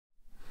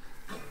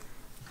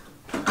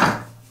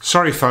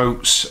Sorry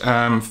folks,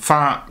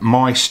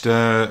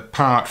 Fartmiester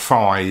Part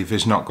 5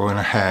 is not going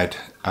ahead.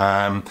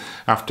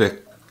 After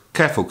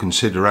careful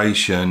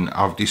consideration,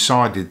 I've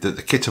decided that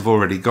the kit I've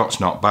already got's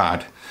not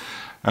bad,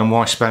 and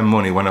why spend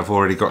money when I've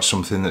already got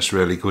something that's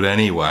really good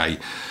anyway.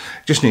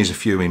 Just needs a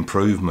few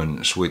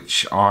improvements,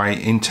 which I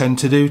intend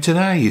to do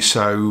today.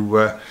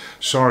 So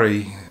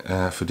sorry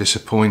for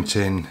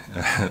disappointing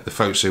the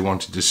folks who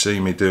wanted to see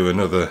me do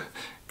another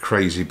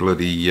crazy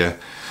bloody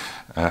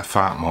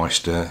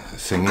Fartmiester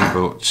thingy,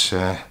 but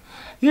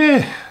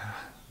yeah,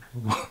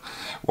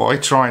 why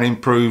try and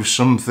improve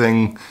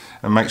something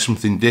and make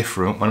something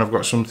different when I've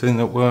got something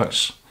that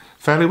works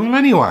fairly well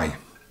anyway.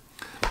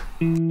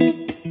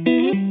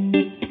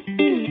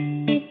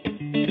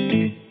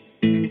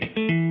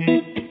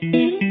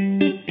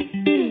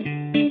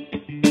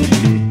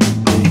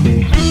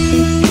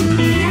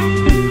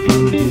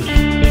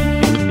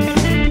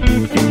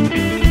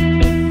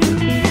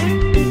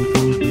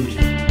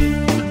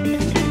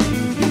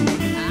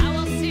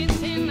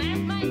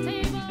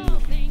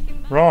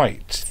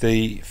 Right,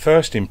 the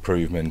first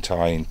improvement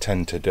I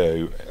intend to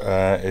do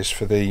is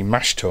for the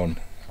mash tun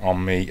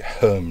on my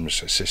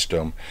Herms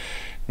system.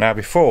 Now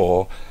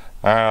before,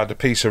 I had a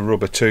piece of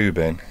rubber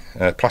tubing,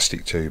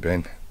 plastic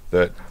tubing,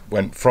 that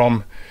went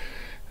from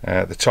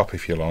the top,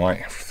 if you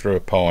like, through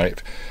a pipe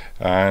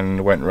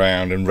and went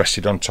round and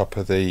rested on top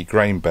of the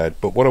grain bed.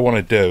 But what I want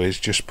to do is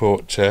just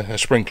put a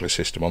sprinkler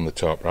system on the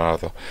top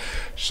rather.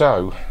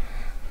 So,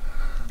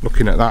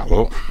 looking at that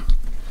look,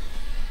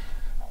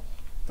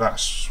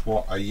 that's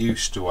what I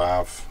used to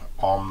have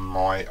on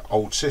my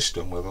old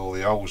system with all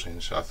the holes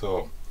in, so I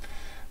thought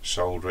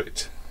solder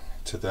it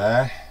to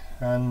there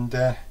and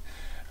I'll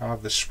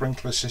have the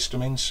sprinkler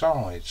system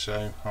inside,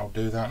 so I'll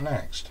do that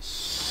next.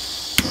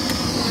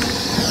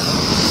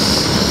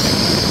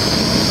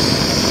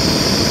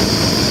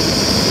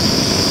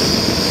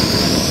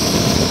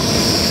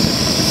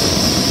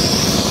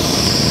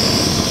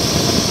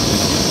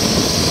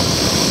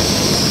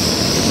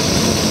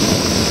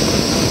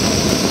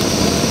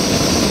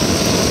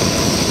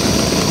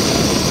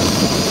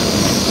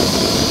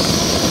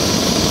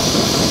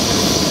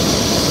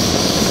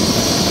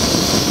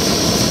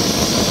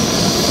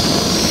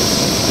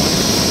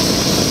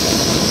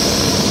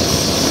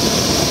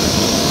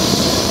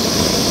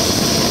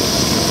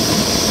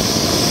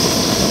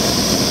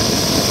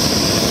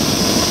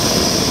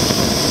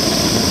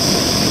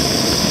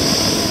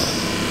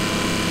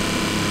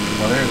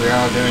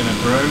 Doing a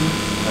brew,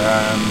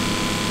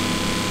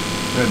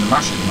 doing the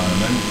mash at the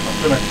moment.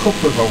 I've done a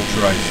couple of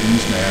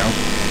alterations now.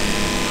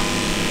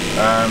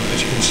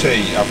 As you can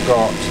see, I've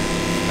got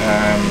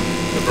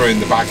the brew in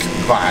the bag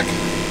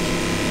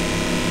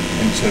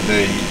into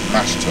the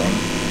mash tun.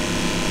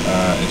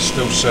 It's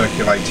still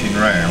circulating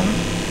round,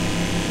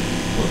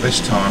 but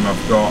this time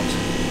I've got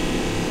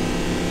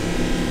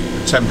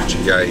the temperature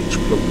gauge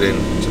plugged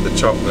in to the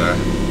top there,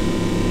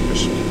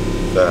 just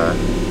there.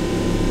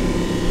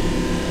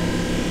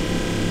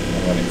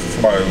 And it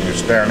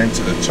flows down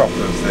into the top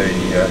of the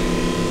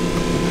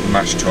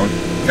mash tun.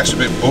 It gets a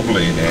bit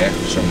bubbly in here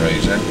for some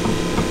reason.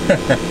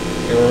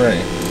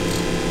 Alright.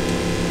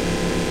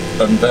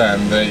 And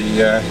then I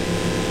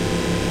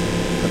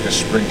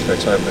just sprinkle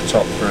it over the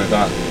top through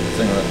that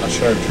thing that I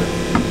showed you.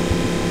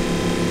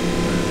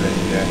 Through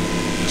the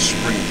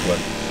sprinkler.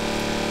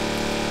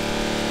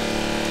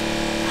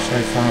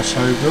 So far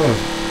so good.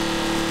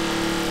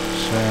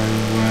 So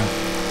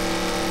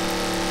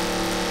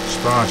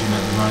sparging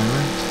at the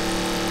moment.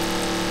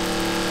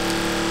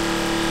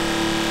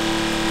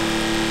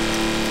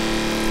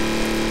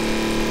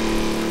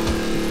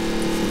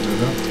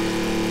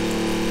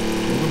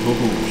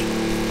 Bubbles.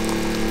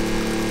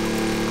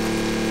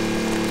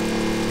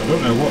 I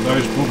don't know what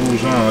those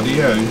bubbles are, do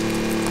you?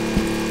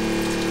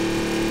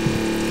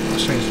 That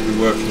seems to be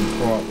working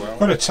quite well. I've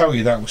got to tell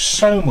you, that was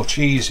so much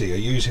easier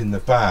using the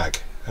bag,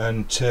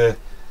 and to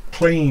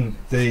clean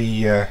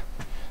the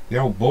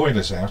old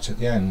boilers out at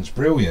the ends,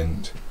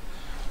 brilliant.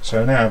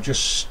 So now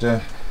just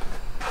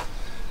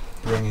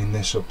bringing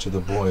this up to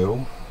the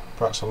boil,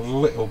 perhaps a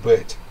little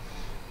bit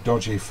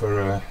dodgy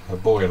for a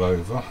boil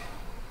over.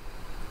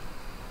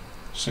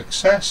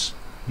 Success,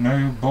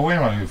 no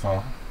boil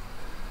over,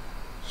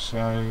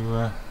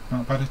 so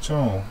not bad at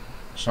all.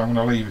 So I'm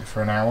going to leave it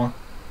for an hour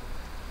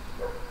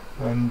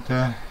and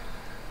then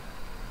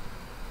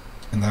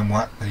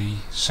whack the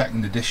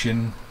second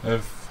edition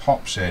of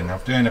hops in. I'm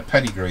doing a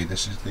pedigree.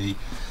 This is the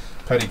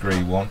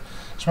pedigree one.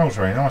 It smells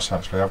very nice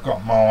actually. I've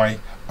got my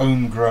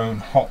homegrown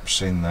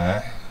hops in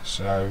there,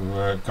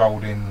 so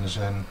Goldings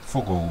and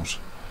Fuggles.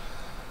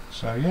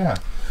 So yeah.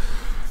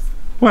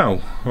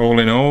 Well, all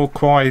in all,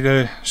 quite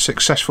a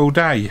successful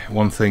day,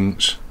 one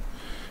thinks.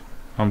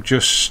 I'm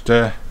just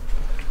boiling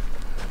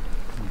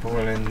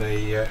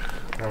the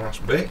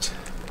last bit.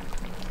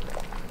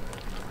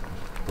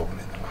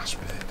 Boiling the last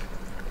bit.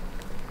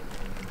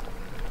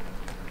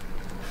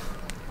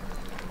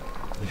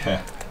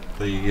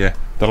 Yeah,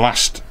 the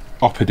last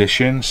op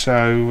edition,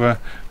 so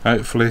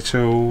hopefully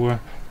it'll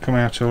come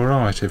out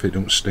alright if it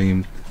don't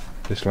steam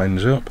this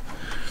lens up.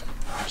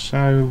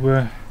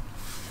 So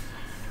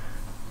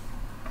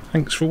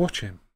Thanks for watching.